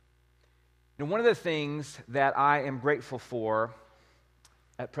And one of the things that I am grateful for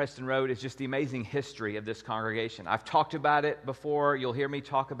at Preston Road is just the amazing history of this congregation. I've talked about it before. You'll hear me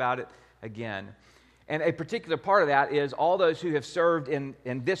talk about it again. And a particular part of that is all those who have served in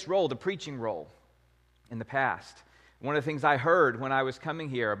this role, the preaching role, in the past. One of the things I heard when I was coming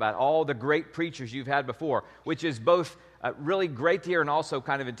here about all the great preachers you've had before, which is both really great to hear and also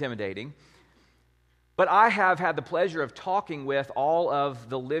kind of intimidating. But I have had the pleasure of talking with all of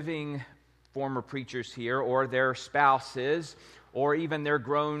the living former preachers here, or their spouses, or even their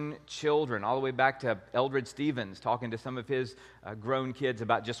grown children, all the way back to Eldred Stevens, talking to some of his grown kids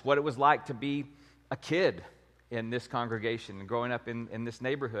about just what it was like to be a kid in this congregation and growing up in this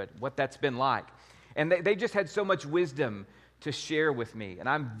neighborhood, what that's been like. And they just had so much wisdom to share with me. And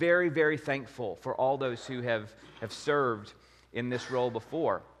I'm very, very thankful for all those who have served in this role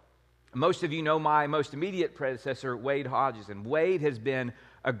before. Most of you know my most immediate predecessor, Wade Hodges, and Wade has been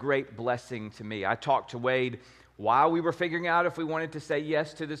a great blessing to me. I talked to Wade while we were figuring out if we wanted to say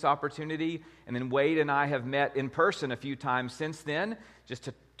yes to this opportunity, and then Wade and I have met in person a few times since then, just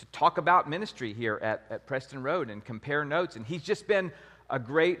to talk about ministry here at Preston Road and compare notes, and he's just been a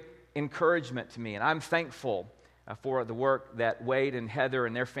great encouragement to me, and I'm thankful for the work that Wade and Heather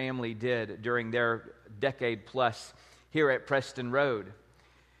and their family did during their decade plus here at Preston Road.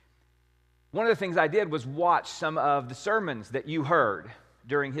 One of the things I did was watch some of the sermons that you heard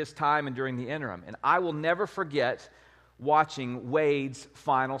during his time and during the interim. And I will never forget watching Wade's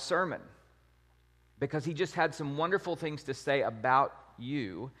final sermon, because he just had some wonderful things to say about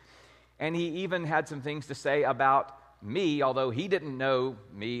you. And he even had some things to say about me, although he didn't know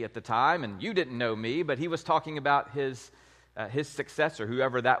me at the time and you didn't know me, but he was talking about his successor,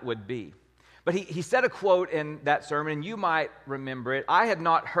 whoever that would be. But he said a quote in that sermon, and you might remember it. I had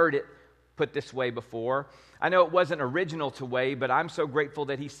not heard it put this way before. I know it wasn't original to Wade, but I'm so grateful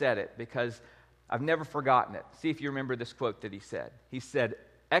that he said it, because I've never forgotten it. See if you remember this quote that he said. He said,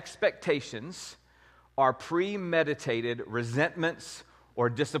 "Expectations are premeditated resentments or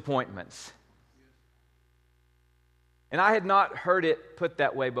disappointments." And I had not heard it put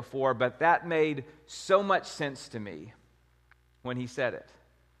that way before, but that made so much sense to me when he said it.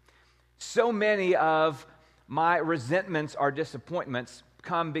 So many of my resentments or disappointments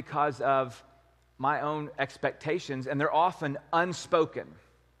come because of my own expectations, and they're often unspoken.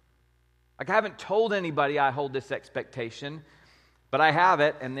 Like, I haven't told anybody I hold this expectation, but I have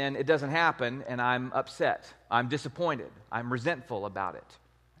it, and then it doesn't happen, and I'm upset. I'm disappointed. I'm resentful about it.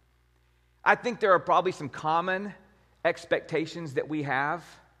 I think there are probably some common expectations that we have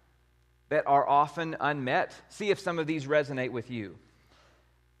that are often unmet. See if some of these resonate with you.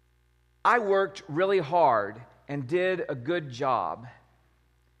 I worked really hard and did a good job,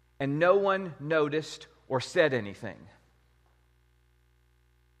 and no one noticed or said anything.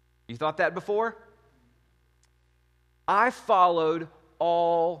 You thought that before? I followed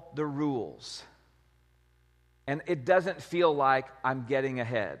all the rules, and it doesn't feel like I'm getting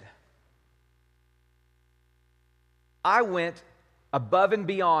ahead. I went above and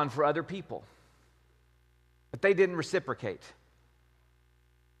beyond for other people, but they didn't reciprocate.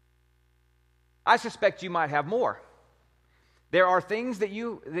 I suspect you might have more. There are things that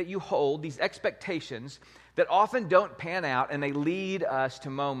you hold, these expectations, that often don't pan out, and they lead us to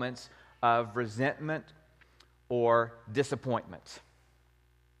moments of resentment or disappointment.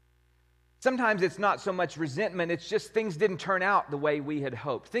 Sometimes it's not so much resentment, it's just things didn't turn out the way we had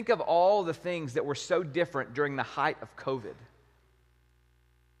hoped. Think of all the things that were so different during the height of COVID.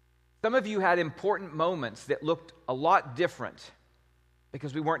 Some of you had important moments that looked a lot different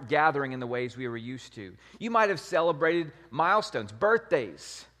because we weren't gathering in the ways we were used to. You might have celebrated milestones,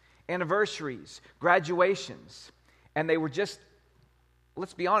 birthdays, anniversaries, graduations, and they were just,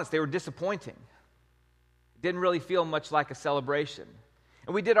 let's be honest, they were disappointing. It didn't really feel much like a celebration.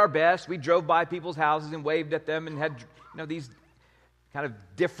 And we did our best. We drove by people's houses and waved at them and had, these kind of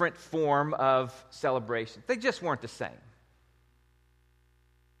different form of celebrations. They just weren't the same.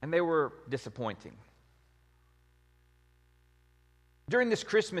 And they were disappointing. During this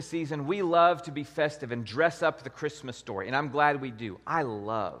Christmas season, we love to be festive and dress up the Christmas story, and I'm glad we do. I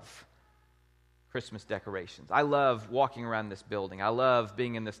love Christmas decorations. I love walking around this building. I love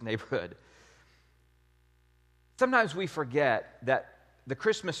being in this neighborhood. Sometimes we forget that the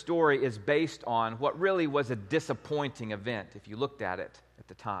Christmas story is based on what really was a disappointing event, if you looked at it at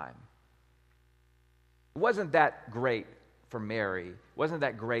the time. It wasn't that great for Mary. It wasn't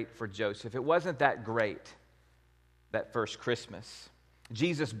that great for Joseph. It wasn't that great that first Christmas.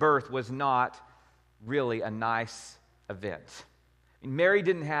 Jesus' birth was not really a nice event. Mary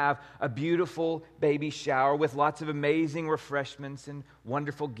didn't have a beautiful baby shower with lots of amazing refreshments and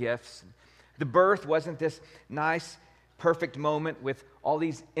wonderful gifts. The birth wasn't this nice, perfect moment with all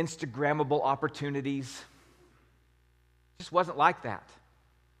these Instagrammable opportunities. It just wasn't like that.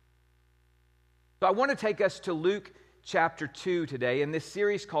 So I want to take us to Luke chapter 2 today in this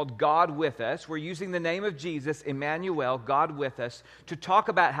series called God With Us. We're using the name of Jesus, Emmanuel, God with us, to talk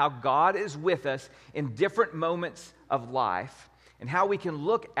about how God is with us in different moments of life and how we can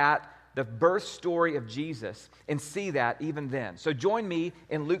look at the birth story of Jesus and see that even then. So join me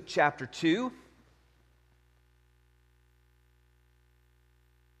in Luke chapter 2.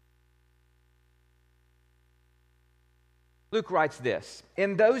 Luke writes this: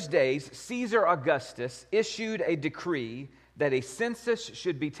 "In those days, Caesar Augustus issued a decree that a census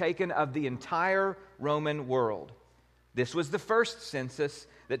should be taken of the entire Roman world. This was the first census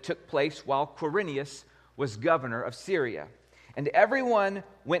that took place while Quirinius was governor of Syria, and everyone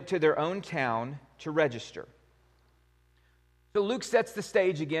went to their own town to register." So Luke sets the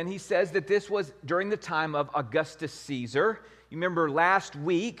stage again. He says that this was during the time of Augustus Caesar. You remember last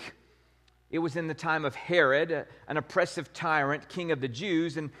week, it was in the time of Herod, an oppressive tyrant, king of the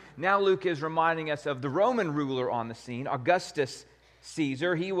Jews. And now Luke is reminding us of the Roman ruler on the scene, Augustus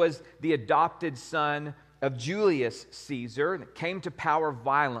Caesar. He was the adopted son of Julius Caesar that came to power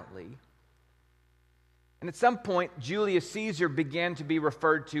violently. And at some point, Julius Caesar began to be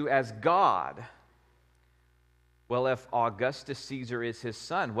referred to as God. Well, if Augustus Caesar is his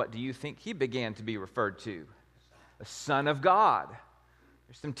son, what do you think he began to be referred to? The Son of God.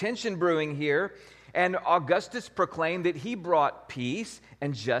 There's some tension brewing here. And Augustus proclaimed that he brought peace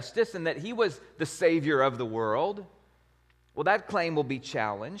and justice and that he was the Savior of the world. Well, that claim will be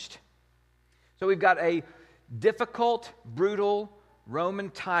challenged. So we've got a difficult, brutal Roman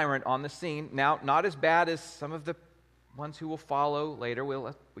tyrant on the scene. Now, not as bad as some of the ones who will follow later.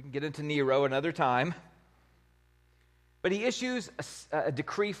 We can get into Nero another time. But he issues a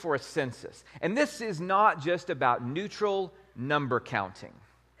decree for a census. And this is not just about neutral number counting.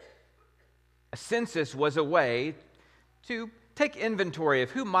 A census was a way to take inventory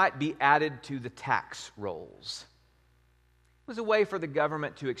of who might be added to the tax rolls. It was a way for the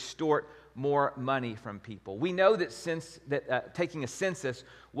government to extort more money from people. We know that taking a census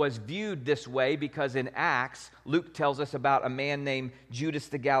was viewed this way because in Acts, Luke tells us about a man named Judas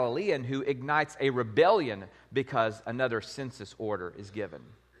the Galilean who ignites a rebellion because another census order is given.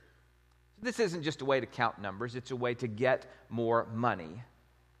 This isn't just a way to count numbers, it's a way to get more money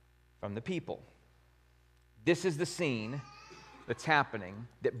from the people. This is the scene that's happening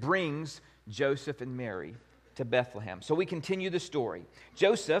that brings Joseph and Mary to Bethlehem. So we continue the story.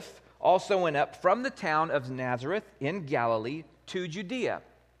 Joseph also went up from the town of Nazareth in Galilee to Judea,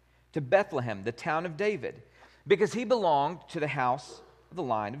 to Bethlehem, the town of David, because he belonged to the house of the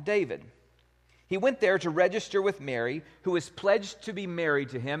line of David. He went there to register with Mary, who was pledged to be married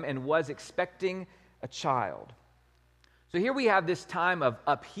to him and was expecting a child. So here we have this time of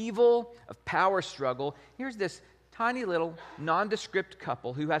upheaval, of power struggle. Here's this tiny little nondescript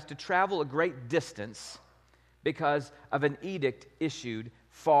couple who has to travel a great distance because of an edict issued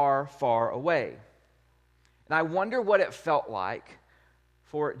far, far away. And I wonder what it felt like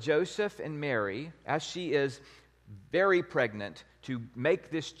for Joseph and Mary, as she is very pregnant, to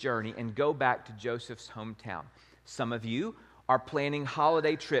make this journey and go back to Joseph's hometown. Some of you are planning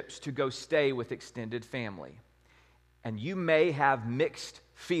holiday trips to go stay with extended family. And you may have mixed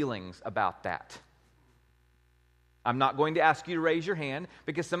feelings about that. I'm not going to ask you to raise your hand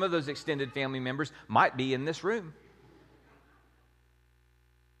because some of those extended family members might be in this room.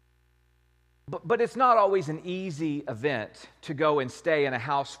 But it's not always an easy event to go and stay in a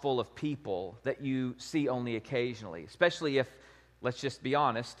house full of people that you see only occasionally, especially if, let's just be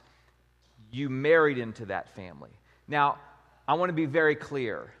honest, you married into that family. Now, I want to be very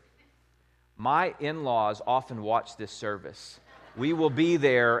clear. My in-laws often watch this service. We will be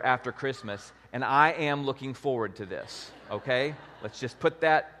there after Christmas, and I am looking forward to this, okay? Let's just put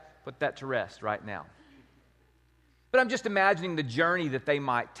that to rest right now. But I'm just imagining the journey that they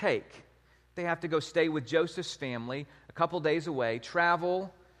might take. They have to go stay with Joseph's family a couple days away,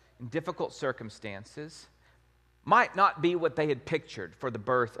 travel in difficult circumstances. Might not be what they had pictured for the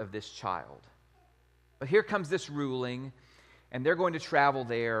birth of this child. But here comes this ruling, and they're going to travel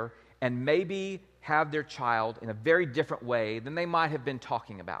there and maybe have their child in a very different way than they might have been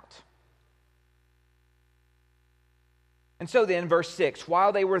talking about. And so then, verse 6,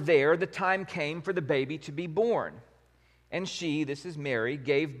 while they were there, the time came for the baby to be born. And she, this is Mary,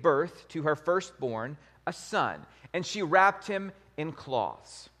 gave birth to her firstborn, a son, and she wrapped him in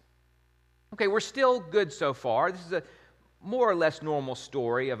cloths. Okay, we're still good so far. This is more or less normal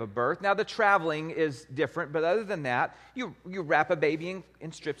story of a birth. Now, the traveling is different, but other than that, you wrap a baby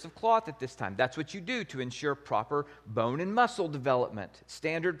in strips of cloth at this time. That's what you do to ensure proper bone and muscle development,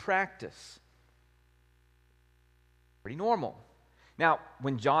 standard practice. Pretty normal. Now,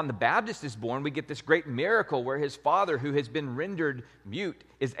 when John the Baptist is born, we get this great miracle where his father, who has been rendered mute,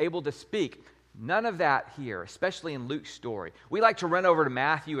 is able to speak. None of that here, especially in Luke's story. We like to run over to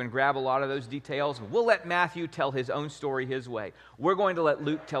Matthew and grab a lot of those details. We'll let Matthew tell his own story his way. We're going to let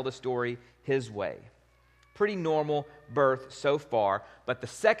Luke tell the story his way. Pretty normal birth so far, but the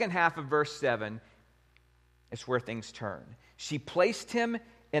second half of verse 7 is where things turn. She placed him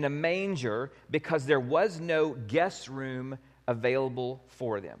in a manger because there was no guest room available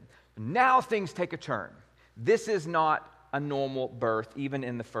for them. Now things take a turn. This is not a normal birth, even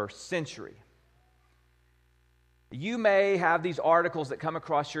in the first century. You may have these articles that come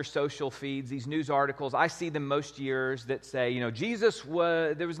across your social feeds, these news articles. I see them most years that say,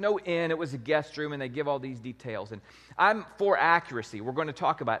 there was no inn, it was a guest room, and they give all these details. And I'm for accuracy. We're going to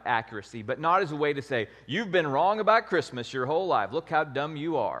talk about accuracy, but not as a way to say, you've been wrong about Christmas your whole life. Look how dumb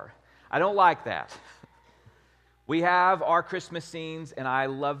you are. I don't like that. We have our Christmas scenes, and I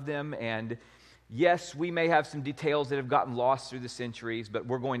love them. And yes, we may have some details that have gotten lost through the centuries, but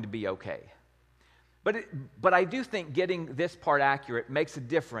we're going to be okay. But I do think getting this part accurate makes a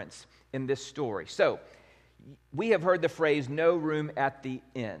difference in this story. So, we have heard the phrase, no room at the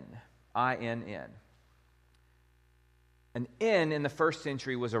inn, I-N-N. An inn in the first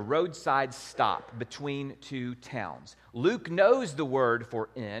century was a roadside stop between two towns. Luke knows the word for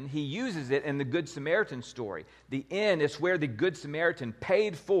inn. He uses it in the Good Samaritan story. The inn is where the Good Samaritan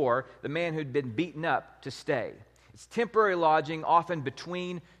paid for the man who'd been beaten up to stay. It's temporary lodging, often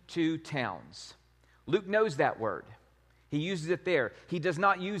between two towns. Luke knows that word. He uses it there. He does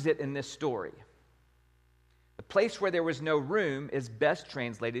not use it in this story. The place where there was no room is best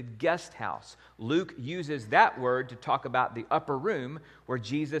translated guest house. Luke uses that word to talk about the upper room where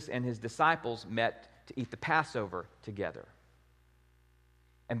Jesus and his disciples met to eat the Passover together.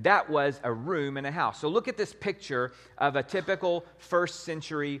 And that was a room in a house. So look at this picture of a typical first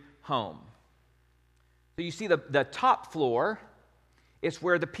century home. So you see the top floor is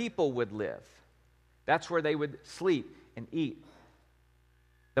where the people would live. That's where they would sleep and eat.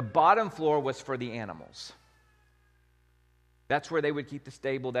 The bottom floor was for the animals. That's where they would keep the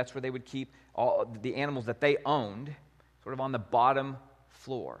stable. That's where they would keep all the animals that they owned, sort of on the bottom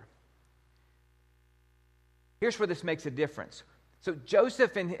floor. Here's where this makes a difference. So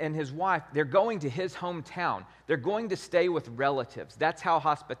Joseph and his wife, they're going to his hometown. They're going to stay with relatives. That's how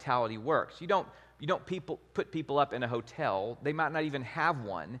hospitality works. You don't put people up in a hotel. They might not even have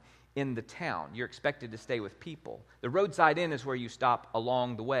one in the town. You're expected to stay with people. The roadside inn is where you stop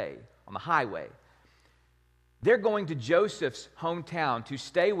along the way, on the highway. They're going to Joseph's hometown to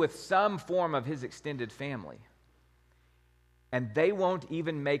stay with some form of his extended family. And they won't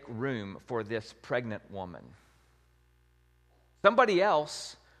even make room for this pregnant woman. Somebody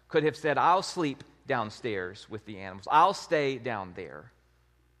else could have said, I'll sleep downstairs with the animals. I'll stay down there.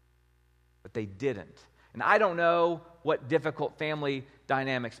 But they didn't. And I don't know what difficult family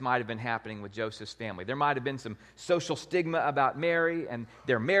dynamics might have been happening with Joseph's family. There might have been some social stigma about Mary and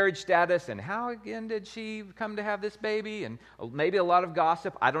their marriage status and how again did she come to have this baby, and maybe a lot of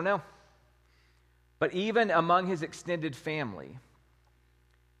gossip. I don't know. But even among his extended family,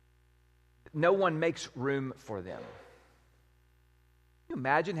 no one makes room for them. Can you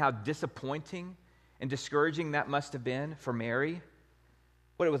imagine how disappointing and discouraging that must have been for Mary?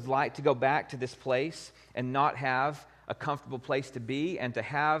 What it was like to go back to this place and not have a comfortable place to be and to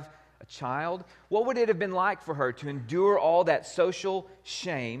have a child? What would it have been like for her to endure all that social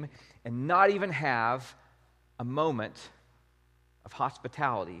shame and not even have a moment of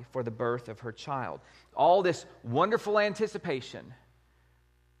hospitality for the birth of her child? All this wonderful anticipation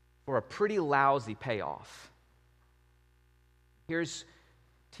for a pretty lousy payoff. Here's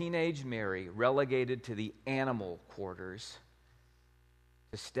teenage Mary relegated to the animal quarters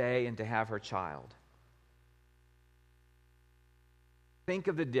to stay and to have her child. Think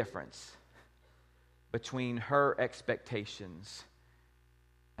of the difference between her expectations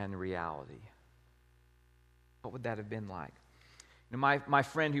and reality. What would that have been like? You know, my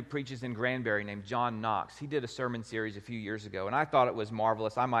friend who preaches in Granbury named John Knox, he did a sermon series a few years ago, and I thought it was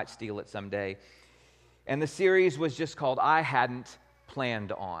marvelous. I might steal it someday. And the series was just called I Hadn't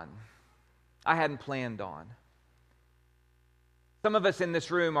Planned On. I hadn't planned on. Some of us in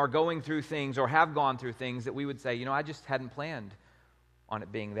this room are going through things or have gone through things that we would say, I just hadn't planned on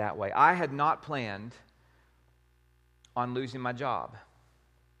it being that way. I had not planned on losing my job.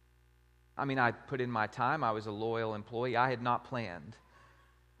 I put in my time. I was a loyal employee. I had not planned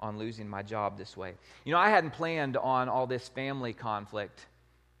on losing my job this way. I hadn't planned on all this family conflict.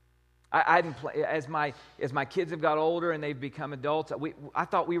 I hadn't as my kids have got older and they've become adults, I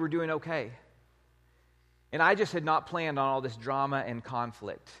thought we were doing okay. And I just had not planned on all this drama and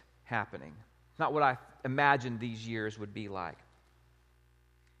conflict happening. It's not what I imagined these years would be like.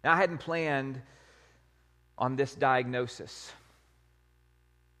 Now, I hadn't planned on this diagnosis.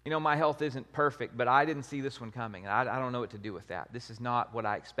 My health isn't perfect, but I didn't see this one coming. I don't know what to do with that. This is not what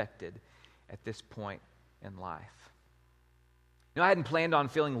I expected at this point in life. I hadn't planned on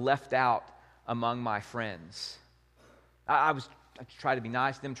feeling left out among my friends. I try to be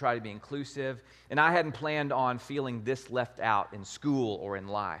nice to them, try to be inclusive, and I hadn't planned on feeling this left out in school or in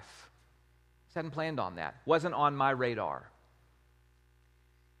life. Just hadn't planned on that. Wasn't on my radar.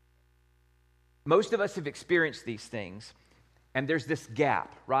 Most of us have experienced these things, and there's this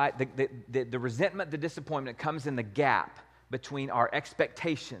gap, right? The resentment, the disappointment comes in the gap between our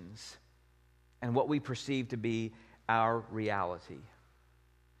expectations and what we perceive to be our reality.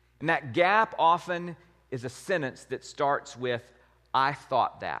 And that gap often is a sentence that starts with, I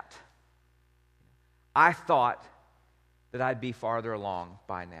thought that. I thought that I'd be farther along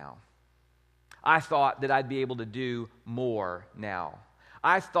by now. I thought that I'd be able to do more now.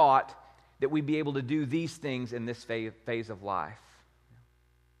 I thought that we'd be able to do these things in this phase of life.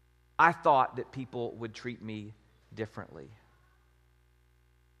 I thought that people would treat me differently.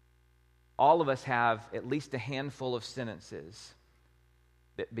 All of us have at least a handful of sentences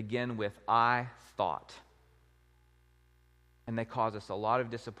that begin with, I thought. And they cause us a lot of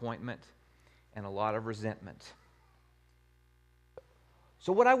disappointment and a lot of resentment.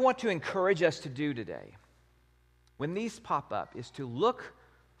 So what I want to encourage us to do today, when these pop up, is to look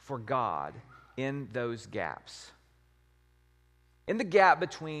for God in those gaps. In the gap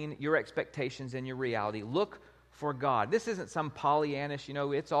between your expectations and your reality, look for God. This isn't some Pollyannish,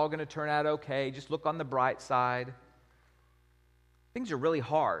 it's all going to turn out okay. Just look on the bright side. Things are really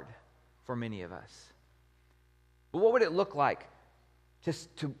hard for many of us. But what would it look like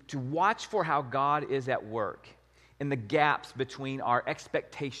to watch for how God is at work in the gaps between our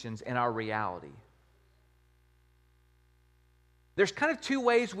expectations and our reality? There's kind of two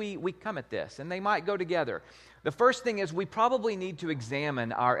ways we come at this, and they might go together. The first thing is we probably need to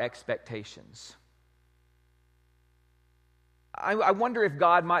examine our expectations. I wonder if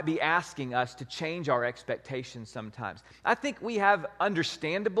God might be asking us to change our expectations sometimes. I think we have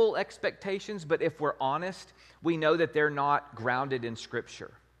understandable expectations, but if we're honest, we know that they're not grounded in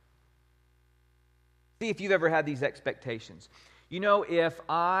Scripture. See if you've ever had these expectations. If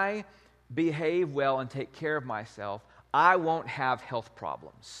I behave well and take care of myself, I won't have health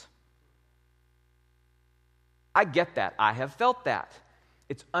problems. I get that. I have felt that.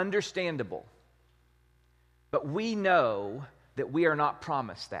 It's understandable. But we know that we are not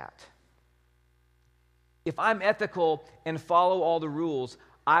promised that. If I'm ethical and follow all the rules,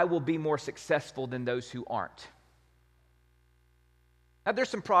 I will be more successful than those who aren't. Now, there's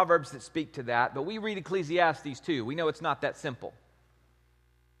some proverbs that speak to that, but we read Ecclesiastes too. We know it's not that simple.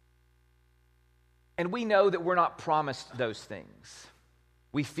 And we know that we're not promised those things.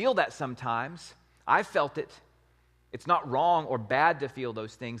 We feel that sometimes. I've felt it. It's not wrong or bad to feel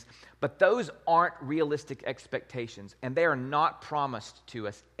those things, but those aren't realistic expectations, and they are not promised to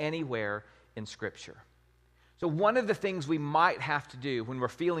us anywhere in Scripture. So one of the things we might have to do when we're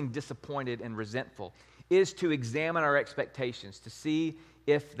feeling disappointed and resentful is to examine our expectations to see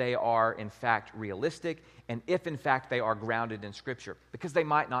if they are in fact realistic and if in fact they are grounded in Scripture, because they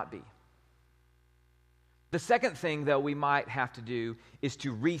might not be. The second thing, though, we might have to do is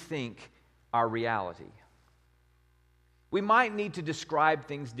to rethink our reality. We might need to describe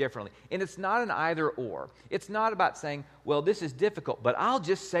things differently. And it's not an either or. It's not about saying, well, this is difficult, but I'll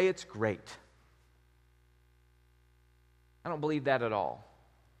just say it's great. I don't believe that at all.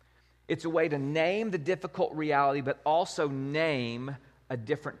 It's a way to name the difficult reality, but also name a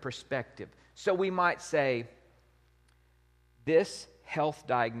different perspective. So we might say, this health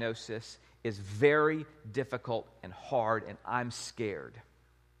diagnosis is very difficult and hard, and I'm scared.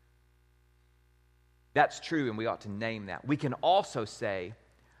 That's true, and we ought to name that. We can also say,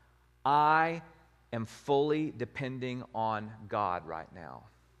 I am fully depending on God right now.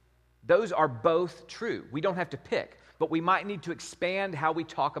 Those are both true. We don't have to pick, but we might need to expand how we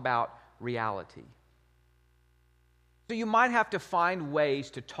talk about reality. So you might have to find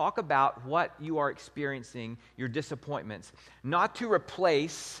ways to talk about what you are experiencing, your disappointments, not to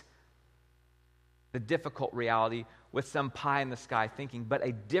replace the difficult reality with some pie in the sky thinking, but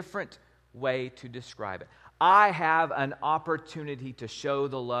a different way to describe it. I have an opportunity to show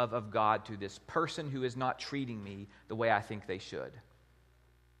the love of God to this person who is not treating me the way I think they should.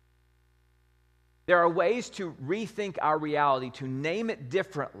 There are ways to rethink our reality, to name it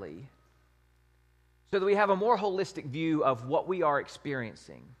differently, so that we have a more holistic view of what we are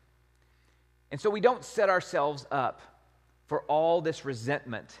experiencing. And so we don't set ourselves up for all this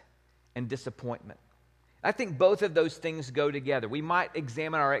resentment and disappointment. I think both of those things go together. We might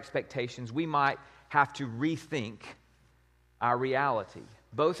examine our expectations. We might have to rethink our reality.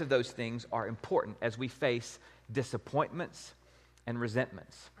 Both of those things are important as we face disappointments and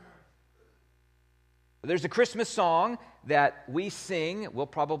resentments. There's a Christmas song that we sing. We'll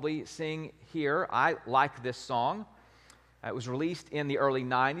probably sing here. I like this song. It was released in the early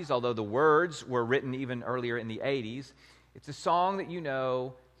 90s, although the words were written even earlier in the 80s. It's a song that you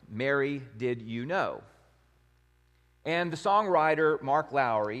know, Mary, Did You Know? And the songwriter, Mark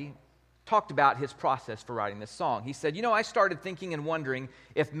Lowry, talked about his process for writing this song. He said, I started thinking and wondering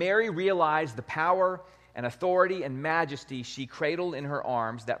if Mary realized the power and authority and majesty she cradled in her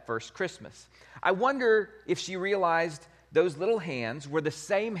arms that first Christmas. I wonder if she realized those little hands were the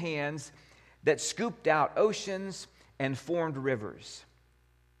same hands that scooped out oceans and formed rivers.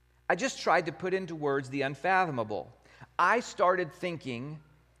 I just tried to put into words the unfathomable. I started thinking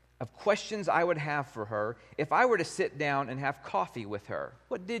of questions I would have for her if I were to sit down and have coffee with her.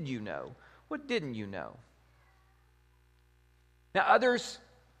 What did you know? What didn't you know? Now, others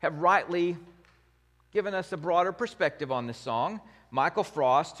have rightly given us a broader perspective on this song. Michael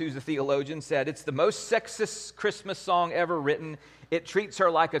Frost, who's a theologian, said, it's the most sexist Christmas song ever written. It treats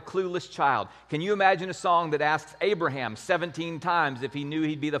her like a clueless child. Can you imagine a song that asks Abraham 17 times if he knew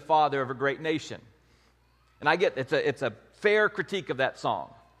he'd be the father of a great nation? And I get it's a fair critique of that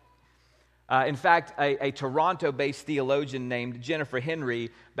song. In fact, a Toronto-based theologian named Jennifer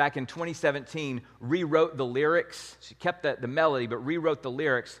Henry, back in 2017, rewrote the lyrics. She kept the melody, but rewrote the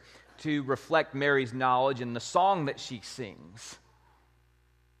lyrics to reflect Mary's knowledge in the song that she sings.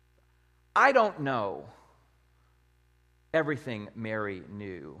 I don't know everything Mary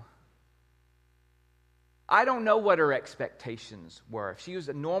knew. I don't know what her expectations were. If she was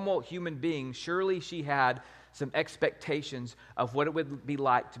a normal human being, surely she had some expectations of what it would be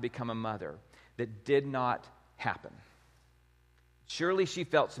like to become a mother that did not happen. Surely she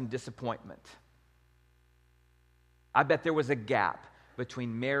felt some disappointment. I bet there was a gap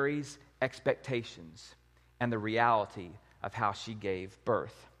between Mary's expectations and the reality of how she gave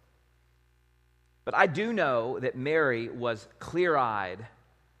birth. But I do know that Mary was clear-eyed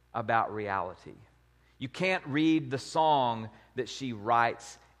about reality. You can't read the song that she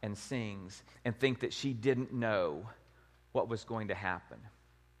writes and sings and think that she didn't know what was going to happen.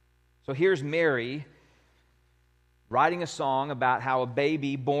 So here's Mary writing a song about how a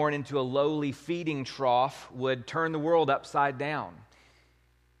baby born into a lowly feeding trough would turn the world upside down.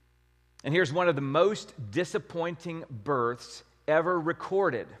 And here's one of the most disappointing births ever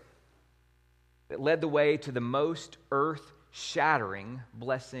recorded that led the way to the most earth-shattering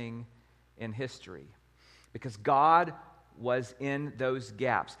blessing in history. Because God was in those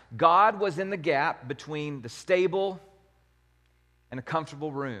gaps. God was in the gap between the stable and a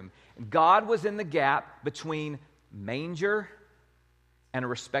comfortable room. And God was in the gap between manger and a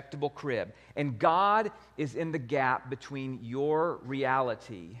respectable crib. And God is in the gap between your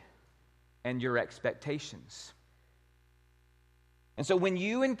reality and your expectations. And so when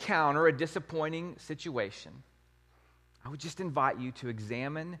you encounter a disappointing situation, I would just invite you to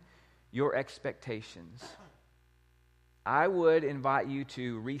examine your expectations. I would invite you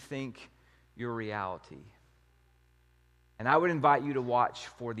to rethink your reality. And I would invite you to watch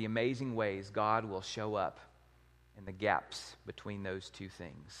for the amazing ways God will show up in the gaps between those two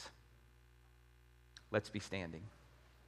things. Let's be standing.